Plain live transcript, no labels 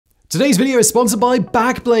Today's video is sponsored by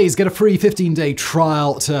Backblaze. Get a free 15-day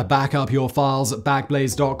trial to back up your files at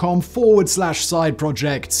backblaze.com/side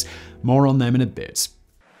projects. More on them in a bit.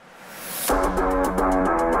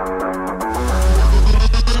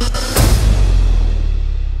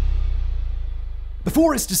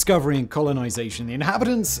 Before its discovery and colonization, the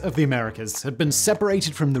inhabitants of the Americas had been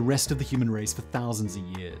separated from the rest of the human race for thousands of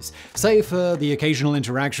years. Save for the occasional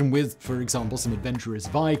interaction with, for example, some adventurous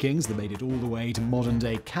Vikings that made it all the way to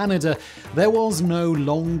modern-day Canada, there was no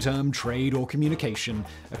long-term trade or communication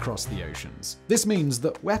across the oceans. This means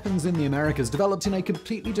that weapons in the Americas developed in a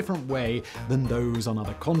completely different way than those on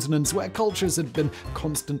other continents, where cultures had been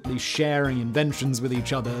constantly sharing inventions with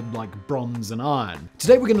each other like bronze and iron.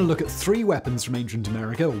 Today we're going to look at 3 weapons from ancient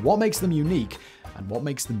America, what makes them unique, and what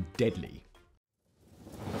makes them deadly.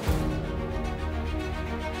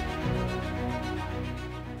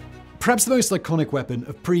 Perhaps the most iconic weapon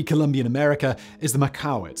of pre-Columbian America is the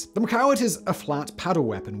Makawit. The Makawit is a flat paddle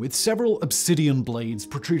weapon with several obsidian blades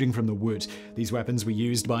protruding from the wood. These weapons were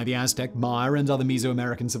used by the Aztec, Maya, and other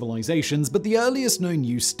Mesoamerican civilizations, but the earliest known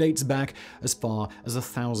use dates back as far as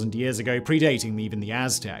 1,000 years ago, predating even the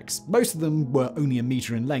Aztecs. Most of them were only a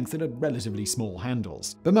meter in length and had relatively small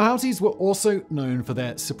handles. But Mahautis were also known for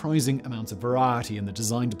their surprising amount of variety in the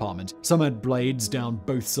design department. Some had blades down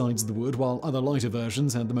both sides of the wood, while other lighter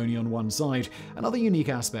versions had them only on one side. Another unique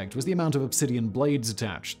aspect was the amount of obsidian blades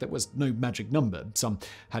attached. There was no magic number. Some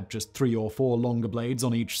had just 3 or 4 longer blades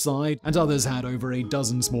on each side, and others had over a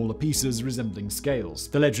dozen smaller pieces resembling scales.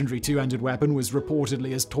 The legendary two-handed weapon was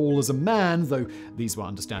reportedly as tall as a man, though these were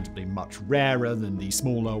understandably much rarer than the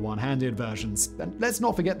smaller one-handed versions. And let's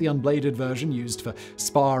not forget the unbladed version used for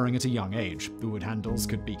sparring at a young age. The wood handles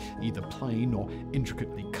could be either plain or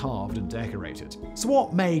intricately carved and decorated. So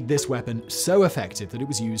what made this weapon so effective that it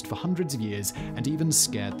was used for hundreds of years and even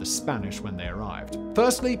scared the Spanish when they arrived?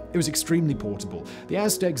 Firstly, it was extremely portable. The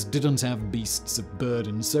Aztecs didn't have beasts of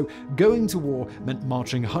burden, so going to war meant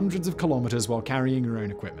marching hundreds of kilometers while carrying your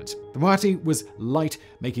own equipment. The Mahauti was light,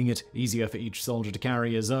 making it easier for each soldier to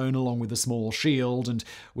carry his own along with a small shield, and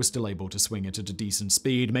was still able to swing it at a decent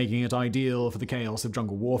speed, making it ideal for the chaos of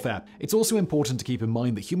jungle warfare. It's also important to keep in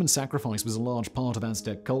mind that human sacrifice was a large part of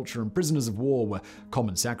Aztec culture, and prisoners of war were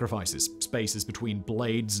common sacrifices. Spaces between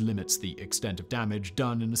blades limits the extent of damage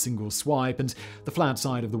done in a single swipe, and the flat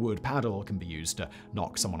side of the wood paddle can be used to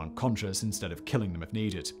knock someone unconscious instead of killing them if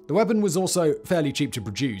needed. The weapon was also fairly cheap to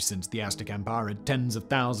produce, since the Aztec Empire had tens of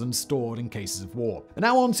thousands stored in cases of war. And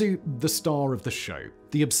now on to the star of the show,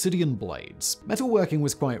 the obsidian blades. Metalworking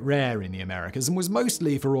was quite rare in the Americas and was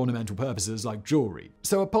mostly for ornamental purposes like jewelry.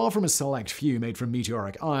 So apart from a select few made from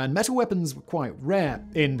meteoric iron, metal weapons were quite rare.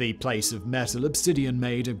 In the place of metal, obsidian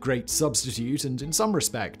made a great substitute, and in some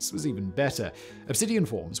respects was even better. Obsidian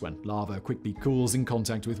forms when lava quickly cools in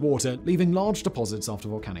contact with water, leaving large deposits after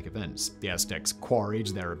volcanic events. The Aztecs quarried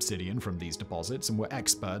their obsidian from these deposits and were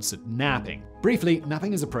experts at knapping. Briefly,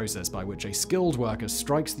 knapping is a process by which a skilled worker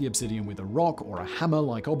strikes the obsidian with a rock or a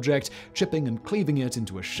hammer-like object, chipping and cleaving it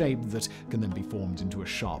into a shape that can then be formed into a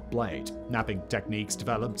sharp blade. Knapping techniques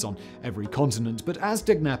developed on every continent, but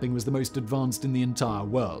Aztec knapping was the most advanced in the entire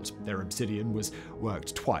world. Their obsidian was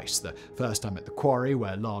worked twice. The first time at the quarry,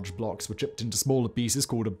 where large blocks were chipped into smaller pieces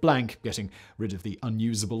called a blank, getting rid of the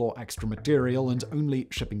unusable or extra material and only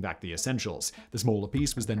shipping back the essentials. The smaller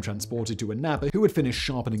piece was then transported to a napper, who would finish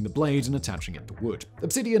sharpening the blade and attaching it to wood.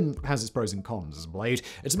 Obsidian has its pros and cons as a blade.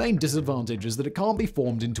 Its main disadvantage is that it can't be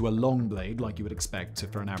formed into a long blade like you would expect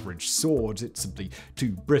for an average sword. It's simply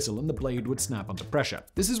too brittle and the blade would snap under pressure.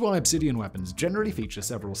 This is why obsidian weapons generally feature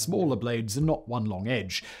several smaller blades and not one long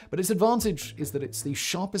edge. But its advantage is that it's the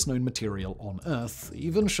sharpest known material on Earth,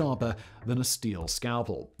 even sharper than a steel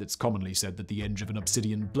scalpel. It's commonly said that the edge of an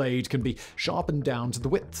obsidian blade can be sharpened down to the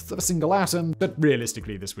width of a single atom, but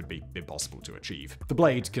realistically this would be impossible to achieve. The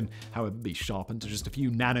blade can, however, be sharpened to just a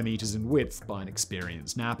few nanometers in width by an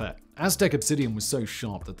experienced napper. Aztec obsidian was so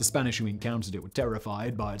sharp that the Spanish who encountered it were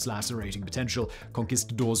terrified by its lacerating potential.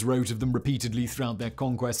 Conquistadors wrote of them repeatedly throughout their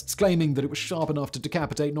conquests, claiming that it was sharp enough to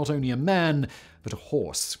decapitate not only a man, but a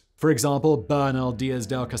horse. For example, Bernal Diaz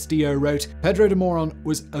del Castillo wrote, "Pedro de Moron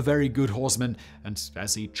was a very good horseman, and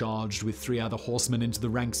as he charged with 3 other horsemen into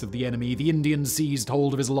the ranks of the enemy, the Indians seized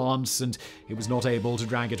hold of his lance, and he was not able to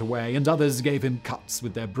drag it away, and others gave him cuts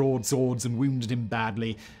with their broadswords and wounded him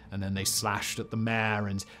badly, and then they slashed at the mare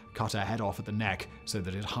and cut her head off at the neck so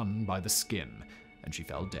that it hung by the skin, and she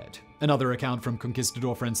fell dead." Another account from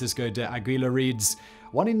Conquistador Francisco de Aguila reads,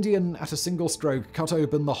 "One Indian at a single stroke cut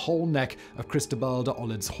open the whole neck of Cristobal de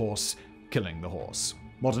Oled's horse, killing the horse."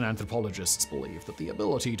 Modern anthropologists believe that the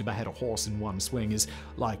ability to behead a horse in one swing is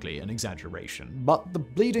likely an exaggeration, but the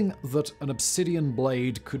bleeding that an obsidian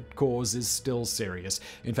blade could cause is still serious.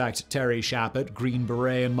 In fact, Terry Shapert, Green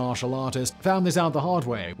Beret and martial artist, found this out the hard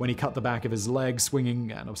way when he cut the back of his leg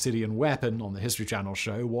swinging an obsidian weapon on the History Channel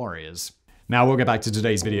show Warriors. Now we'll get back to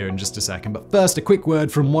today's video in just a second, but first a quick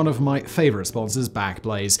word from one of my favorite sponsors,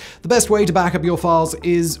 Backblaze. The best way to back up your files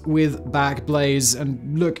is with Backblaze,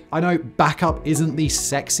 and look, I know backup isn't the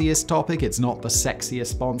sexiest topic, it's not the sexiest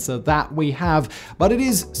sponsor that we have, but it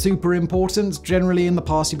is super important. Generally in the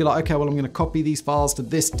past you'd be like, okay, well I'm gonna copy these files to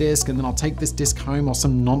this disk and then I'll take this disk home or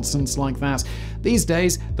some nonsense like that. These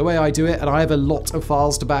days, the way I do it, and I have a lot of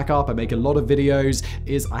files to back up, I make a lot of videos,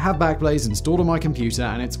 is I have Backblaze installed on my computer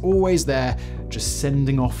and it's always there, just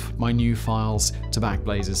sending off my new files to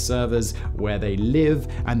Backblaze's servers where they live,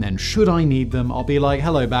 and then should I need them, I'll be like,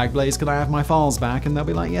 hello Backblaze, can I have my files back? And they'll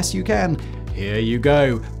be like, yes you can. Here you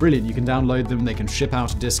go. Brilliant, you can download them, they can ship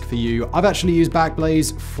out a disk for you. I've actually used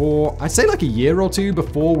Backblaze for, I'd say like a year or two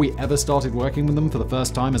before we ever started working with them for the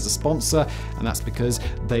first time as a sponsor, and that's because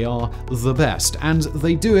they are the best. And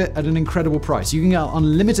they do it at an incredible price. You can get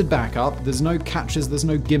unlimited backup, there's no catches, there's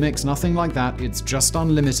no gimmicks, nothing like that, it's just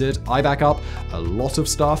unlimited. I back up a lot of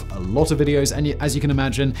stuff, a lot of videos, and as you can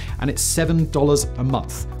imagine, and it's $7 a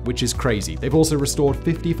month, which is crazy. They've also restored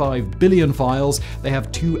 55 billion files, they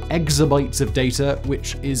have 2 exabytes of data,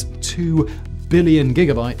 which is 2 billion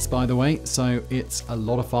gigabytes, by the way, so it's a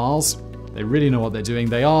lot of files. They really know what they're doing.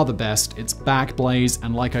 They are the best. It's Backblaze,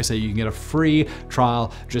 and like I say, you can get a free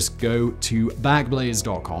trial. Just go to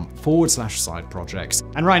backblaze.com/side projects.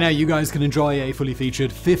 And right now, you guys can enjoy a fully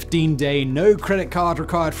featured 15-day, no credit card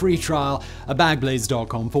required free trial at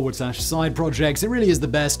backblaze.com/side projects. It really is the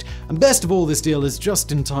best. And best of all, this deal is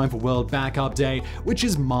just in time for World Backup Day, which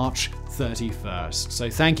is March 31st. So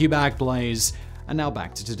thank you, Backblaze. And now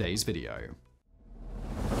back to today's video.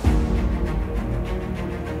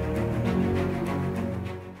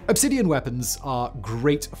 Obsidian weapons are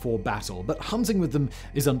great for battle, but hunting with them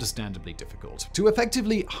is understandably difficult. To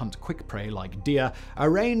effectively hunt quick prey like deer, a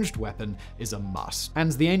ranged weapon is a must,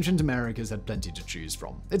 and the ancient Americas had plenty to choose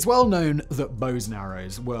from. It's well known that bows and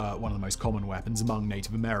arrows were one of the most common weapons among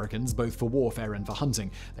Native Americans, both for warfare and for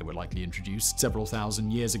hunting. They were likely introduced several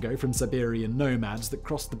thousand years ago from Siberian nomads that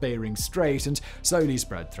crossed the Bering Strait and slowly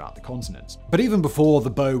spread throughout the continent. But even before the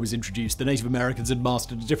bow was introduced, the Native Americans had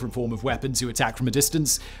mastered a different form of weapon to attack from a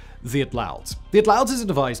distance: the Atlaut. The Atlaut is a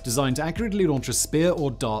device designed to accurately launch a spear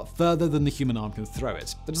or dart further than the human arm can throw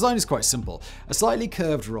it. The design is quite simple. A slightly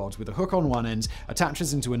curved rod with a hook on one end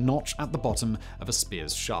attaches into a notch at the bottom of a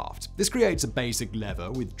spear's shaft. This creates a basic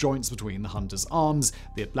lever with joints between the hunter's arms,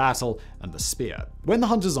 the atlatl, and the spear. When the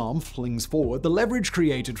hunter's arm flings forward, the leverage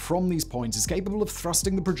created from these points is capable of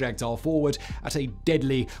thrusting the projectile forward at a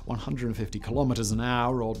deadly 150 kilometers an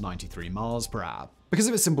hour or 93 miles per hour. Because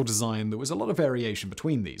of its simple design, there was a lot of variation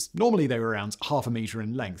between these. Normally they were around half a meter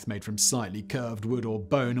in length, made from slightly curved wood or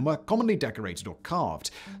bone, and were commonly decorated or carved.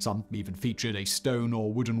 Some even featured a stone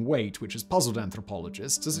or wooden weight, which has puzzled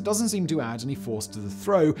anthropologists, as it doesn't seem to add any force to the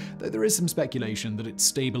throw, though there is some speculation that it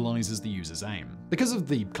stabilizes the user's aim. Because of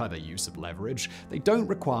the clever use of leverage, they don't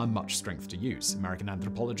require much strength to use. American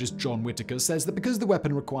anthropologist John Whitaker says that because the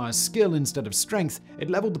weapon requires skill instead of strength, it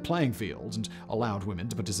leveled the playing field and allowed women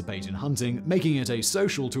to participate in hunting, making it a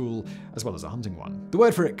social tool as well as a hunting one. The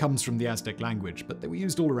word for it comes from the Aztec language, but they were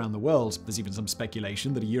used all around the world. There's even some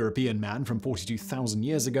speculation that a European man from 42,000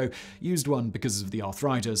 years ago used one because of the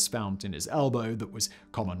arthritis found in his elbow that was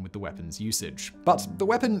common with the weapon's usage. But the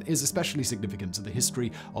weapon is especially significant to the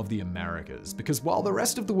history of the Americas, because while the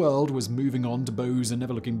rest of the world was moving on to bows and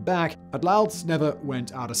never looking back, Atlauts never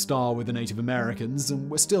went out of style with the Native Americans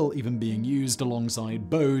and were still even being used alongside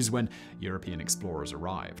bows when European explorers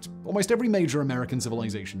arrived. Almost every major American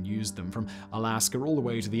civilization used them, from Alaska all the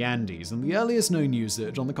way to the Andes, and the earliest known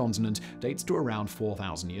usage on the continent dates to around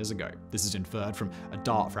 4,000 years ago. This is inferred from a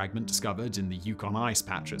dart fragment discovered in the Yukon ice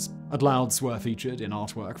patches. Atlauts were featured in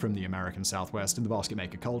artwork from the American Southwest in the basket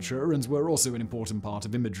maker culture, and were also an important part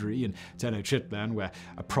of imagery in Tenochtitlan, where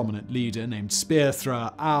a prominent leader named Spear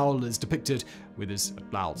Thrower Owl is depicted with his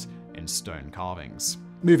Atlaut in stone carvings.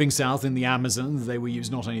 Moving south in the Amazon, they were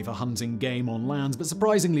used not only for hunting game on land, but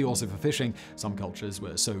surprisingly also for fishing. Some cultures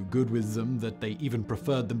were so good with them that they even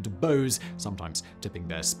preferred them to bows, sometimes tipping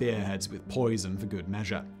their spearheads with poison for good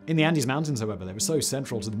measure. In the Andes Mountains, however, they were so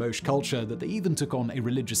central to the Moche culture that they even took on a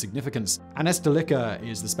religious significance. Anestalica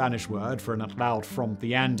is the Spanish word for an atlaut from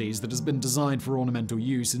the Andes that has been designed for ornamental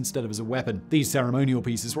use instead of as a weapon. These ceremonial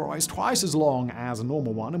pieces were almost twice as long as a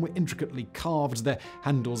normal one and were intricately carved, their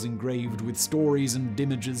handles engraved with stories and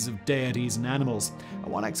images of deities and animals. At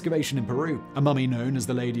one excavation in Peru, a mummy known as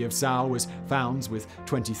the Lady of Sao was found with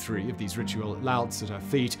 23 of these ritual louts at her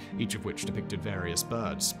feet, each of which depicted various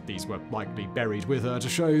birds. These were likely buried with her to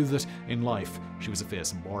show that in life she was a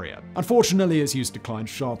fearsome warrior. Unfortunately, its use declined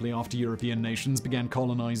sharply after European nations began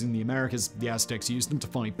colonizing the Americas. The Aztecs used them to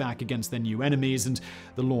fight back against their new enemies, and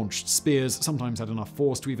the launched spears sometimes had enough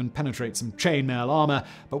force to even penetrate some chainmail armor,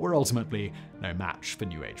 but were ultimately no match for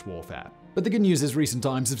New Age warfare. But the good news is recent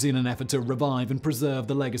times have seen an effort to revive and preserve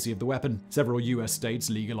the legacy of the weapon. Several US states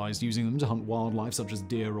legalized using them to hunt wildlife such as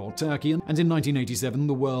deer or turkey, and in 1987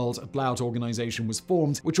 the World Atlaut Organization was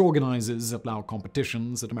formed, which organizes Atlaut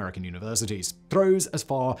competitions at American universities. Throws as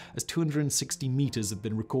far as 260 meters have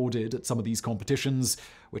been recorded at some of these competitions,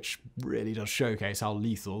 which really does showcase how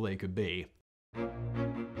lethal they could be.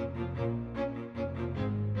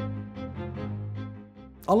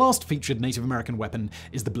 Our last featured Native American weapon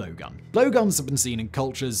is the blowgun. Blowguns have been seen in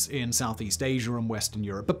cultures in Southeast Asia and Western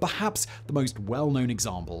Europe, but perhaps the most well-known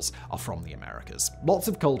examples are from the Americas. Lots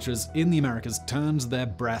of cultures in the Americas turned their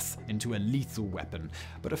breath into a lethal weapon,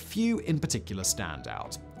 but a few in particular stand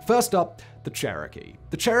out. First up, the Cherokee.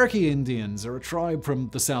 The Cherokee Indians are a tribe from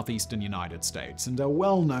the southeastern United States and are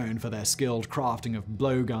well known for their skilled crafting of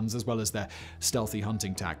blowguns as well as their stealthy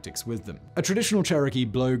hunting tactics with them. A traditional Cherokee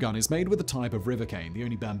blowgun is made with a type of river cane, the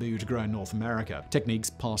only bamboo to grow in North America. Techniques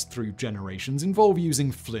passed through generations involve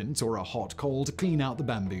using flint or a hot coal to clean out the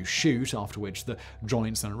bamboo shoot, after which the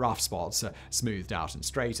joints and rough spots are smoothed out and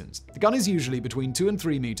straightened. The gun is usually between 2 and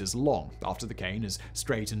 3 meters long. After the cane is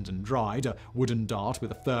straightened and dried, a wooden dart with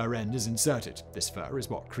a fur end is inserted. This fur is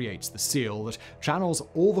what creates the seal that channels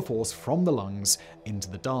all the force from the lungs into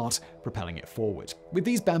the dart, propelling it forward. With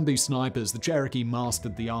these bamboo snipers, the Cherokee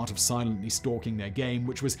mastered the art of silently stalking their game,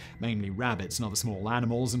 which was mainly rabbits and other small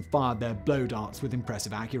animals, and fired their blow darts with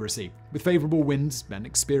impressive accuracy. With favorable winds, an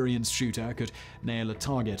experienced shooter could nail a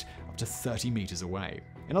target up to 30 meters away.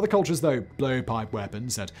 In other cultures, though, blowpipe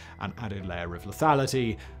weapons had an added layer of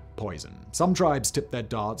lethality: poison. Some tribes tip their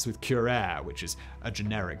darts with curare, which is a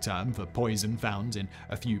generic term for poison found in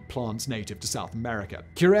a few plants native to South America.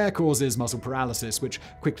 Curare causes muscle paralysis, which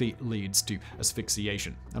quickly leads to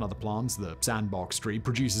asphyxiation. Another plant, the sandbox tree,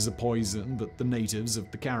 produces a poison that the natives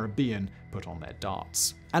of the Caribbean put on their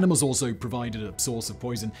darts. Animals also provided a source of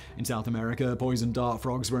poison. In South America, poison dart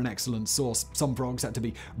frogs were an excellent source. Some frogs had to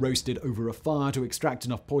be roasted over a fire to extract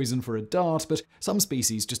enough poison for a dart, but some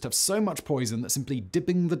species just have so much poison that simply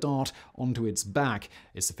dipping the dart onto its back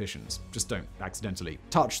is sufficient. Just don't accidentally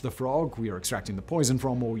touch the frog you're extracting the poison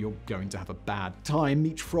from, or you're going to have a bad time.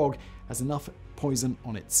 Each frog has enough poison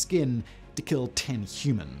on its skin to kill 10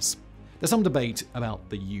 humans. There's some debate about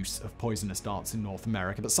the use of poisonous darts in North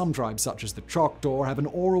America, but some tribes, such as the Choctaw, have an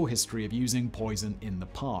oral history of using poison in the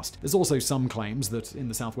past. There's also some claims that in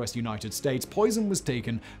the southwest United States, poison was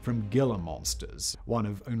taken from Gila monsters, one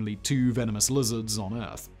of only 2 venomous lizards on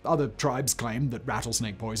Earth. Other tribes claim that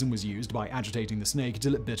rattlesnake poison was used by agitating the snake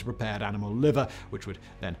until it bit a prepared animal liver, which would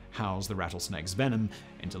then house the rattlesnake's venom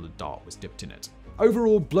until a dart was dipped in it.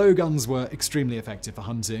 Overall, blowguns were extremely effective for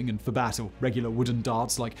hunting and for battle. Regular wooden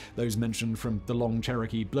darts, like those mentioned from the long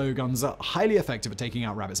Cherokee blowguns, are highly effective at taking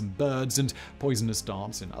out rabbits and birds, and poisonous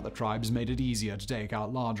darts in other tribes made it easier to take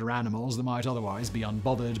out larger animals that might otherwise be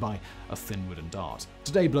unbothered by a thin wooden dart.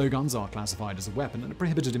 Today, blowguns are classified as a weapon and are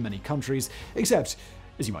prohibited in many countries, except,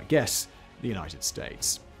 as you might guess, the United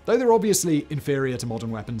States. Though they're obviously inferior to modern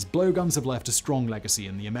weapons, blowguns have left a strong legacy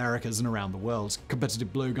in the Americas and around the world.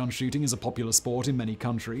 Competitive blowgun shooting is a popular sport in many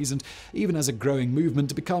countries, and even has a growing movement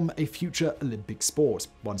to become a future Olympic sport.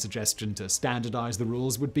 One suggestion to standardize the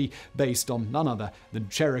rules would be based on none other than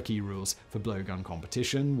Cherokee rules for blowgun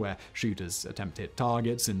competition, where shooters attempt to hit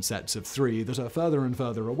targets in sets of 3 that are further and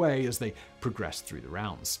further away as they progress through the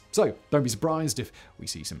rounds. So, don't be surprised if we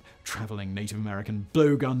see some traveling Native American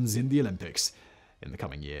blowguns in the Olympics in the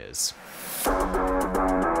coming years.